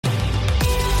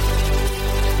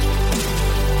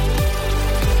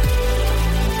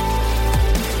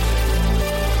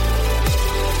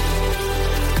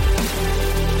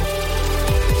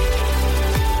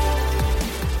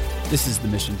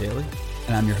Mission Daily,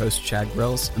 and I'm your host, Chad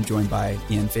Grills. I'm joined by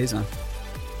Ian Faison.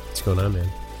 What's going on, man?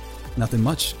 Nothing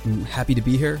much. I'm happy to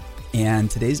be here, and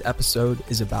today's episode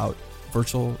is about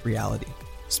virtual reality.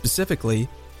 Specifically,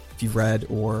 if you've read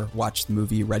or watched the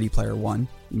movie Ready Player One,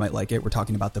 you might like it. We're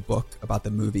talking about the book, about the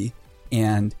movie,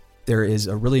 and there is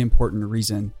a really important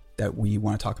reason that we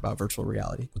want to talk about virtual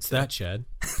reality. What's that, Chad?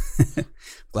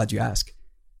 Glad you asked.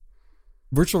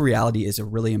 Virtual reality is a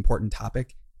really important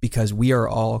topic because we are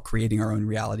all creating our own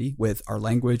reality with our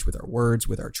language, with our words,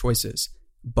 with our choices.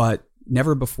 But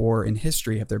never before in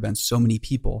history have there been so many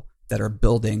people that are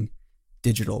building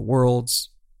digital worlds,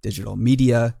 digital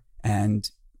media, and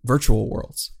virtual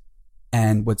worlds.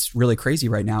 And what's really crazy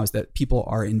right now is that people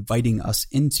are inviting us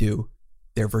into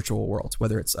their virtual worlds,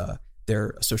 whether it's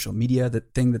their social media, the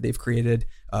thing that they've created,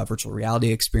 virtual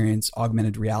reality experience,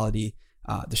 augmented reality.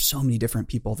 There's so many different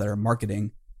people that are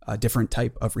marketing a different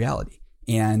type of reality.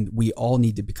 And we all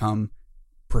need to become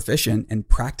proficient and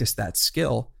practice that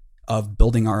skill of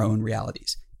building our own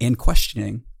realities and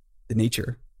questioning the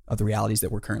nature of the realities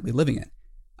that we're currently living in.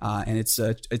 And it's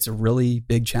a really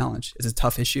big challenge. It's a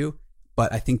tough issue,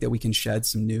 but I think that we can shed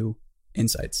some new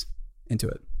insights into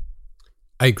it.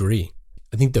 I agree.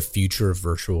 I think the future of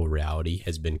virtual reality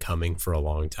has been coming for a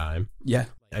long time. Yeah.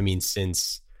 I mean,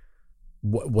 since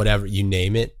whatever you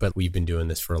name it, but we've been doing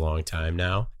this for a long time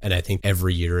now. And I think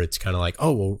every year it's kind of like,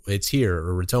 oh, well, it's here,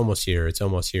 or it's almost here, it's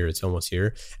almost here, it's almost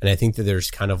here. And I think that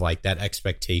there's kind of like that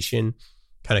expectation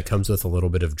kind of comes with a little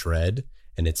bit of dread.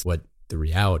 And it's what the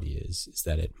reality is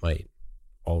that it might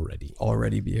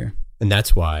already be here. And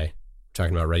that's why we're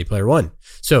talking about Ready Player One.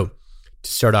 So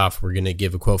to start off, we're going to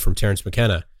give a quote from Terence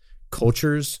McKenna.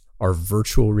 Cultures are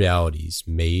virtual realities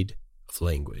made of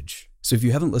language. So if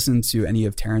you haven't listened to any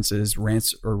of Terence's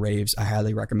rants or raves, I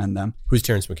highly recommend them. Who's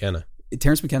Terence McKenna?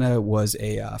 Terence McKenna was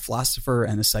a philosopher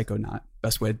and a psychonaut.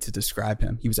 Best way to describe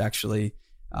him. He was actually,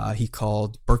 he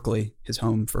called Berkeley his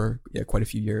home for quite a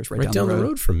few years, right down the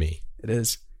road from me. It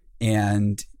is.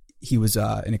 And he was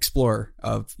an explorer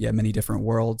of many different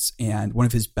worlds. And one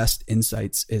of his best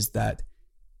insights is that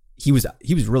he was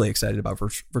really excited about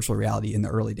virtual reality in the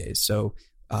early days. So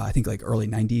I think like early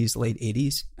 90s, late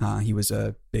 80s, he was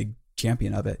a big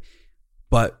champion of it.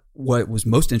 But what was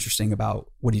most interesting about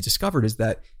what he discovered is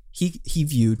that he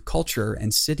viewed culture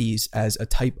and cities as a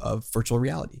type of virtual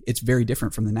reality. It's very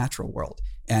different from the natural world.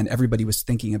 And everybody was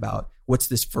thinking about what's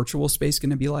this virtual space going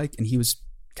to be like? And he was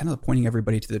kind of pointing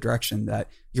everybody to the direction that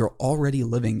you're already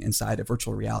living inside a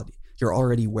virtual reality. You're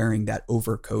already wearing that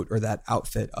overcoat or that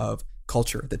outfit of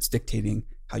culture that's dictating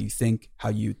how you think,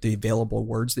 the available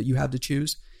words that you have to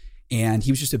choose. And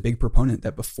he was just a big proponent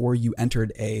that before you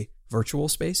entered a virtual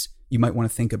space, you might want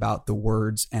to think about the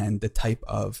words and the type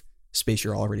of space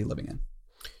you're already living in.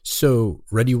 So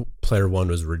Ready Player One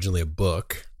was originally a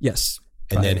book. Yes.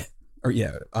 And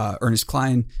Ernest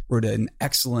Cline wrote an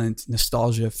excellent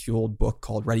nostalgia-fueled book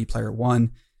called Ready Player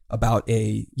One about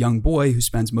a young boy who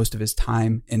spends most of his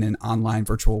time in an online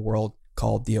virtual world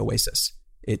called the Oasis.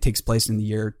 It takes place in the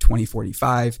year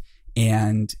 2045,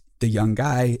 and the young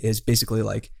guy is basically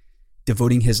like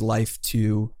devoting his life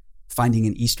to finding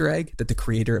an Easter egg that the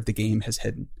creator of the game has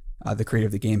hidden. The creator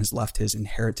of the game has left his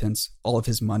inheritance, all of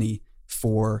his money,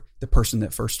 for the person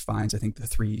that first finds, I think, the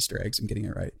 3 Easter eggs. I'm getting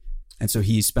it right. And so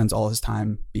he spends all his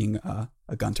time being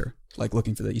a gunter, like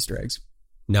looking for the Easter eggs.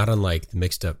 Not unlike the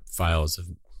mixed up files of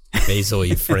Basil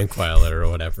E. Frankweiler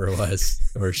or whatever it was,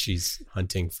 where she's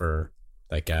hunting for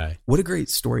that guy. What a great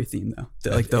story theme,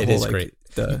 though. Great.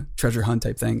 The treasure hunt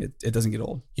type thing. It doesn't get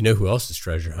old. You know who else is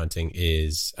treasure hunting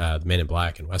is the Man in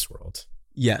Black in Westworld.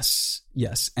 Yes.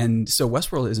 And so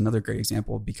Westworld is another great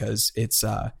example because it's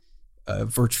a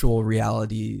virtual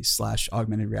reality /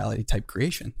 augmented reality type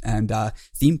creation. And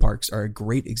theme parks are a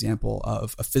great example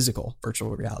of a physical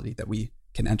virtual reality that we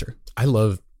can enter. I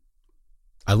love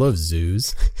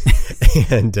zoos.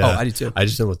 And I do too. I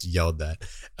just almost yelled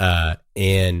that.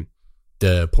 And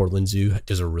the Portland Zoo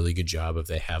does a really good job of,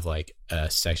 they have like a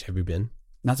section. Have you been?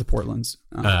 Not to Portland's.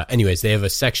 Anyways, they have a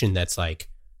section that's like,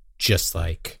 just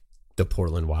like the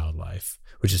Portland wildlife,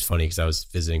 which is funny because I was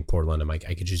visiting Portland. I'm like,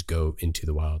 I could just go into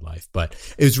the wildlife, but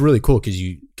it was really cool because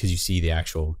you see the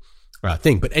actual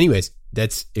thing. But anyways,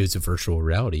 it was a virtual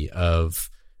reality of,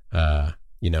 it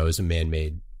was a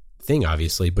man-made thing,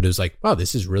 obviously, but it was like, wow,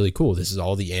 this is really cool. This is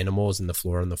all the animals and the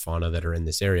flora and the fauna that are in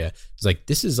this area. It's like,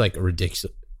 this is like a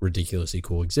ridiculously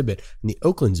cool exhibit. And the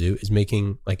Oakland Zoo is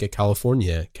making like a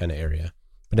California kind of area.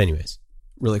 But anyways.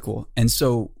 Really cool. And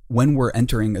so when we're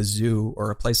entering a zoo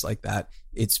or a place like that,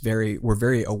 we're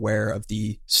very aware of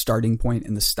the starting point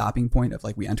and the stopping point of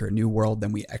like we enter a new world,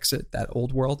 then we exit that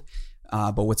old world.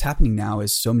 But what's happening now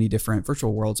is so many different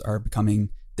virtual worlds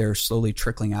they're slowly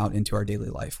trickling out into our daily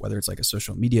life, whether it's like a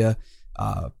social media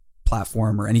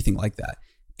platform or anything like that.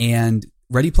 And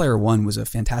Ready Player One was a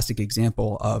fantastic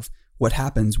example of what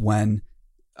happens when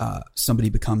somebody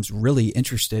becomes really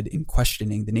interested in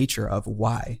questioning the nature of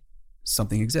why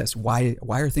something exists. Why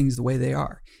are things the way they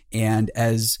are? And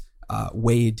as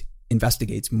Wade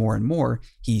investigates more and more,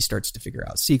 he starts to figure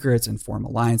out secrets and form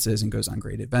alliances and goes on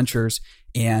great adventures.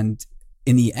 And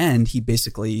in the end, he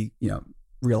basically,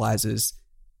 realizes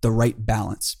the right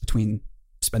balance between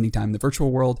spending time in the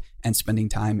virtual world and spending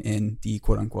time in the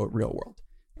quote unquote real world.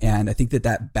 And I think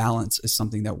that balance is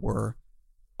something that we're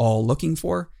all looking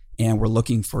for. And we're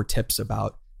looking for tips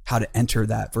about how to enter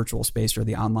that virtual space or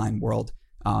the online world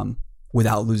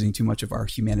without losing too much of our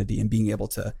humanity and being able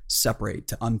to separate,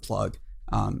 to unplug,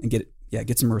 and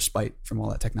get some respite from all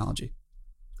that technology.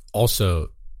 Also,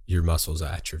 your muscles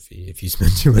atrophy if you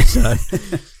spend too much time.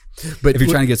 But if you're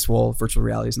trying to get swole, virtual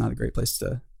reality is not a great place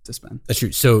to spend. That's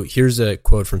true. So here's a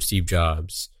quote from Steve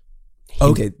Jobs.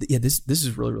 This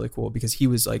is really, really cool because he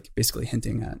was like basically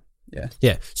hinting at,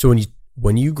 Yeah. So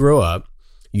when you grow up,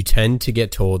 you tend to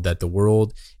get told that the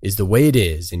world is the way it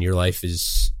is and your life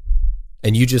is,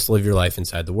 and you just live your life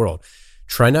inside the world.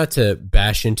 Try not to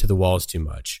bash into the walls too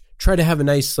much. Try to have a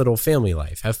nice little family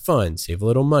life, have fun, save a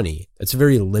little money. That's a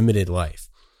very limited life.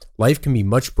 Life can be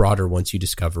much broader once you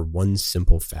discover one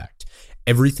simple fact.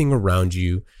 Everything around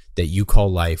you that you call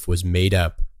life was made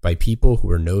up by people who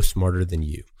are no smarter than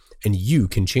you, and you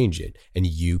can change it and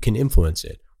you can influence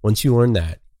it. Once you learn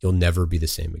that, you'll never be the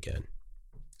same again.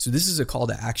 So this is a call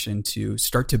to action to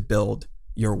start to build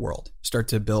your world, start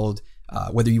to build,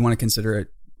 whether you want to consider it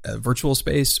a virtual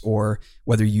space or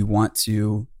whether you want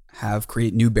to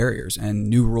create new barriers and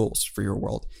new rules for your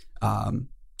world.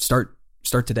 Start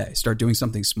today, start doing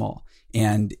something small.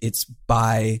 And it's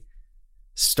by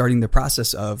starting the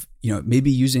process of, maybe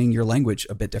using your language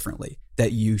a bit differently,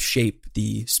 that you shape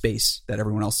the space that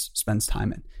everyone else spends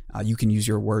time in. You can use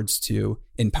your words to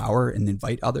empower and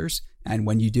invite others. And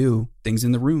when you do, things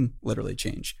in the room literally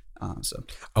change. So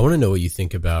I want to know what you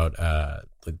think about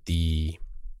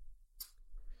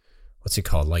what's it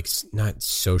called? Like not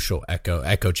social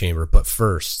echo chamber, but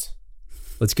first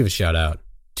let's give a shout out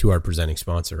to our presenting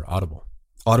sponsor, Audible.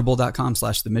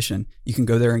 Audible.com/themission. You can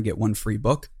go there and get one free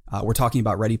book. We're talking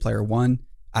about Ready Player One.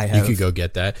 You could go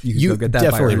get that. You go get that.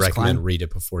 Definitely recommend read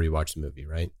it before you watch the movie,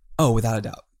 right? Oh, without a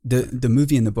doubt. The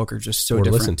movie and the book are just so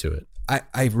different. Listen to it.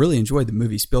 I really enjoyed the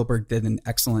movie. Spielberg did an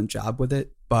excellent job with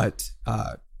it, but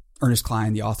Ernest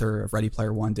Cline, the author of Ready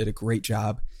Player One, did a great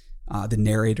job. The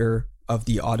narrator of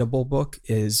the Audible book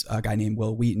is a guy named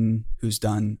Will Wheaton, who's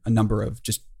done a number of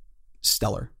just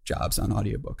stellar jobs on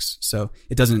audiobooks. So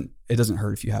it doesn't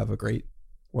hurt if you have a great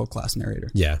world-class narrator.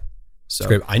 Yeah. So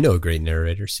great. I know a great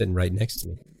narrator sitting right next to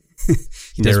me.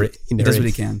 He does what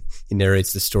he can. He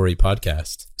narrates the Story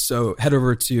podcast. So head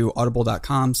over to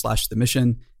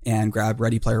audible.com/themission and grab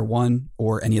Ready Player One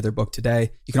or any other book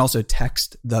today. You can also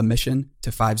text The Mission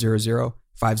to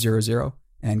 500-500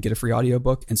 and get a free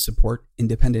audiobook and support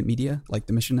independent media like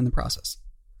The Mission in the process.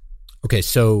 Okay,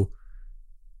 so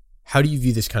how do you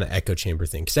view this kind of echo chamber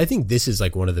thing? Because I think this is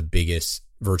like one of the biggest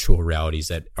virtual realities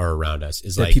that are around us.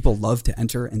 Is that like people love to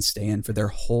enter and stay in for their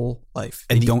whole life,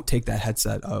 and don't take that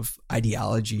headset of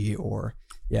ideology or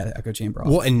the echo chamber off.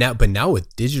 Well, now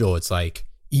with digital, it's like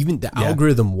even the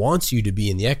algorithm wants you to be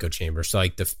in the echo chamber. So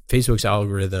like the Facebook's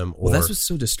algorithm, well, that's what's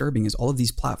so disturbing is all of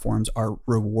these platforms are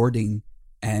rewarding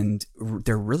and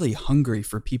they're really hungry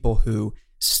for people who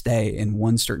stay in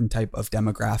one certain type of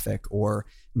demographic or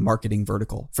marketing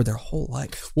vertical for their whole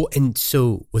life. Well, and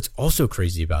so what's also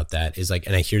crazy about that is like,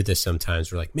 and I hear this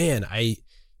sometimes, we're like, man, I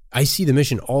see The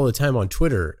Mission all the time on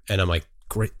Twitter. And I'm like,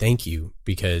 great, thank you,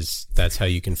 because that's how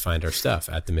you can find our stuff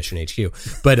at the Mission HQ.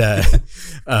 But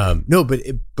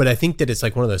but I think that it's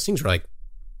like one of those things where like,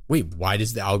 wait, why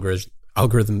does the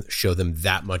algorithm show them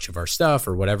that much of our stuff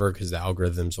or whatever? Because the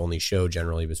algorithms only show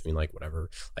generally between like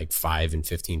 5 and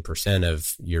 15%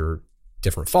 of your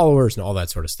different followers and all that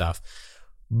sort of stuff.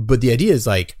 But the idea is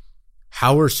like,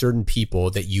 how are certain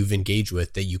people that you've engaged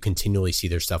with that you continually see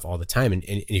their stuff all the time? And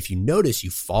if you notice,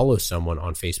 you follow someone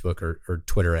on Facebook or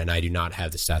Twitter, and I do not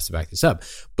have the stats to back this up,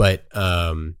 but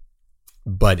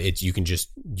it's, you can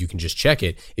just check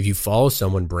it. If you follow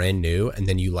someone brand new and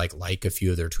then you like a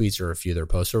few of their tweets or a few of their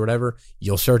posts or whatever,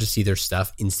 you'll start to see their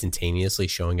stuff instantaneously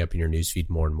showing up in your newsfeed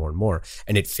more and more and more.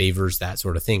 And it favors that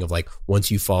sort of thing of like, once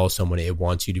you follow someone, it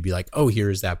wants you to be like, oh, here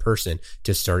is that person,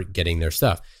 to start getting their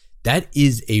stuff. That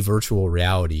is a virtual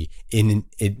reality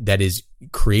that is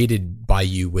created by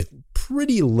you with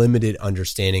pretty limited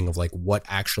understanding of like what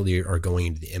actually are going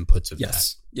into the inputs of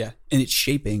that. Yeah. And it's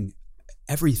shaping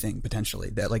everything potentially.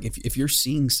 That like if you're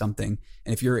seeing something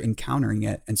and if you're encountering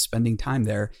it and spending time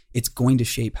there, it's going to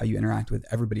shape how you interact with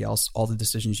everybody else, all the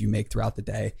decisions you make throughout the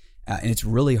day. And it's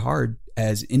really hard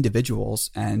as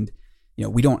individuals. And, you know,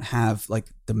 we don't have like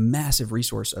the massive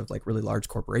resource of like really large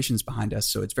corporations behind us.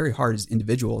 So it's very hard as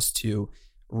individuals to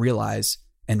realize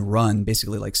and run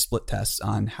basically like split tests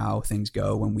on how things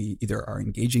go when we either are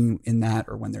engaging in that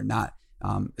or when they're not,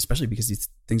 especially because these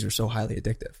things are so highly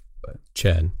addictive. But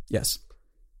Chad, yes.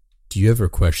 Do you ever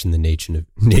question the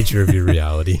nature of your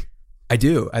reality? I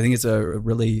do. I think it's a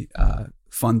really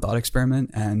fun thought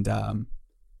experiment. And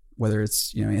whether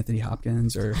it's, you know, Anthony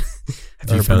Hopkins or, Have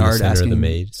you found the center of the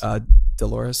maze?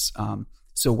 Dolores.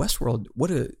 So Westworld, what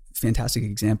a fantastic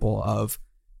example of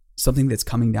something that's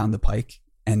coming down the pike.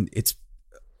 And it's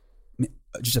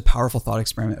just a powerful thought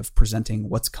experiment of presenting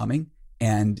what's coming.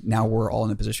 And now we're all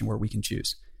in a position where we can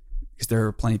choose, because there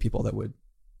are plenty of people that would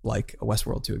like a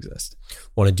Westworld to exist.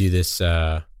 Want to do this?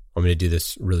 Want me to do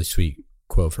this really sweet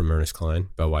quote from Ernest Cline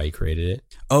about why he created it?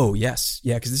 Oh, yes.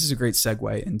 Yeah, because this is a great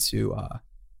segue into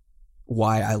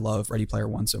why I love Ready Player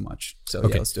One so much. So okay.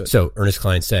 Yeah, let's do it. So Ernest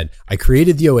Cline said, "I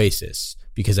created the Oasis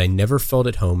because I never felt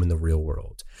at home in the real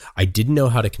world. I didn't know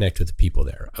how to connect with the people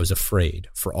there. I was afraid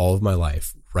for all of my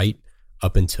life, right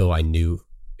up until I knew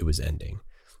it was ending.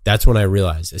 That's when I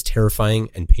realized, as terrifying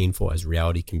and painful as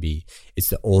reality can be, it's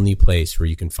the only place where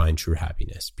you can find true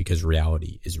happiness, because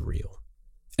reality is real."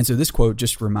 And so this quote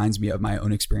just reminds me of my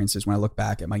own experiences when I look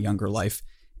back at my younger life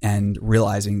and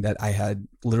realizing that I had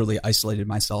literally isolated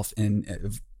myself in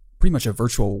pretty much a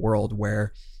virtual world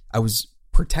where I was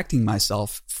protecting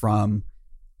myself from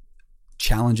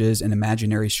challenges and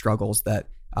imaginary struggles that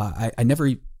I never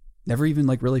even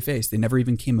like really faced. They never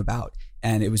even came about.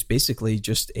 And it was basically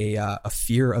just a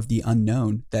fear of the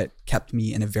unknown that kept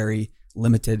me in a very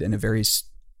limited and a very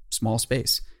small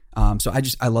space. So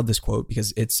I love this quote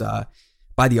because it's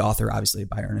by the author, obviously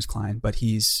by Ernest Cline, but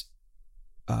he's,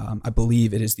 I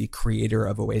believe it is the creator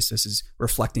of Oasis, is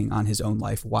reflecting on his own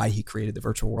life, why he created the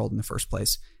virtual world in the first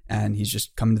place. And he's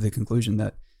just coming to the conclusion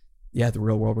that, yeah, the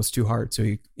real world was too hard. So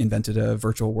he invented a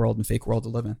virtual world and fake world to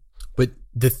live in. But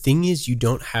the thing is, you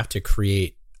don't have to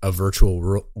create a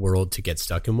virtual world to get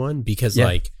stuck in one, because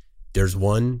like there's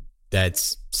one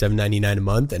that's $7.99 a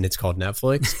month and it's called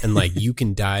Netflix. And like you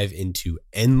can dive into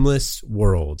endless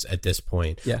worlds at this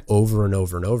point over and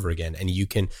over and over again. And you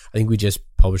can, I think we just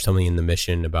published something in the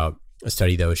Mission about a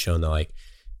study that was showing that like,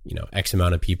 you know, X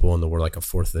amount of people in the world, like a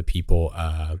fourth of the people,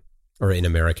 or in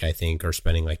America, I think, are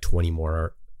spending like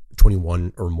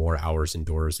 21 or more hours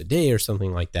indoors a day or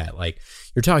something like that. Like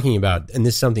you're talking about, and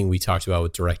this is something we talked about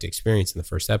with direct experience in the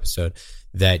first episode,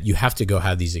 that you have to go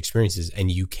have these experiences,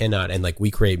 and you cannot, and like we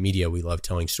create media, we love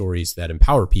telling stories that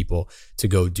empower people to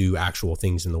go do actual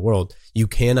things in the world. You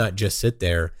cannot just sit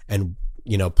there and,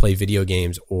 you know, play video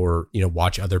games or, you know,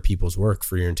 watch other people's work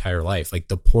for your entire life. Like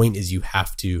the point is you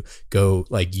have to go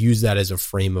like use that as a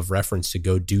frame of reference to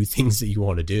go do things that you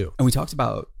want to do. And we talked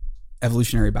about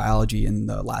evolutionary biology in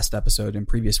the last episode and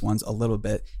previous ones a little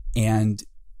bit, and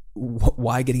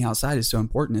why getting outside is so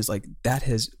important is like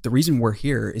the reason we're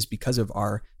here is because of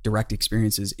our direct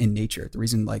experiences in nature. The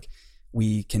reason like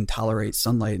we can tolerate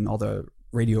sunlight and all the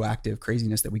radioactive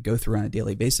craziness that we go through on a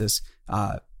daily basis,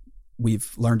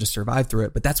 we've learned to survive through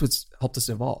it, but that's what's helped us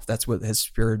evolve. That's what has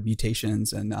spurred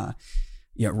mutations and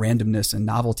randomness and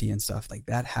novelty and stuff like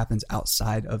that happens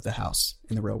outside of the house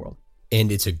in the real world. And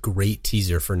it's a great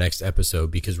teaser for next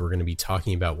episode, because we're going to be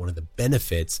talking about one of the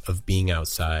benefits of being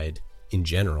outside in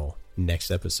general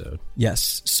next episode.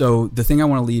 Yes. So the thing I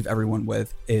want to leave everyone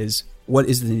with is, what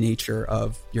is the nature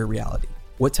of your reality?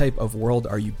 What type of world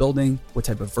are you building? What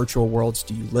type of virtual worlds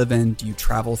do you live in? Do you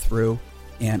travel through?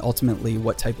 And ultimately,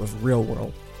 what type of real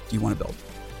world do you want to build?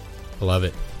 I love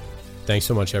it. Thanks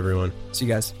so much, everyone. See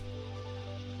you guys.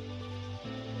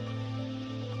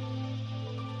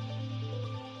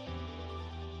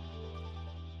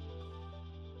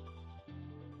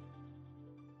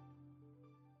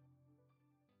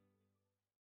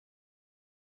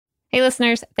 Hey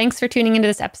listeners, thanks for tuning into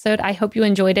this episode. I hope you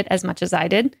enjoyed it as much as I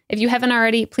did. If you haven't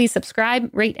already, please subscribe,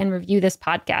 rate, and review this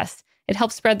podcast. It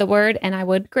helps spread the word, and I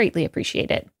would greatly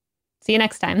appreciate it. See you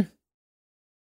next time.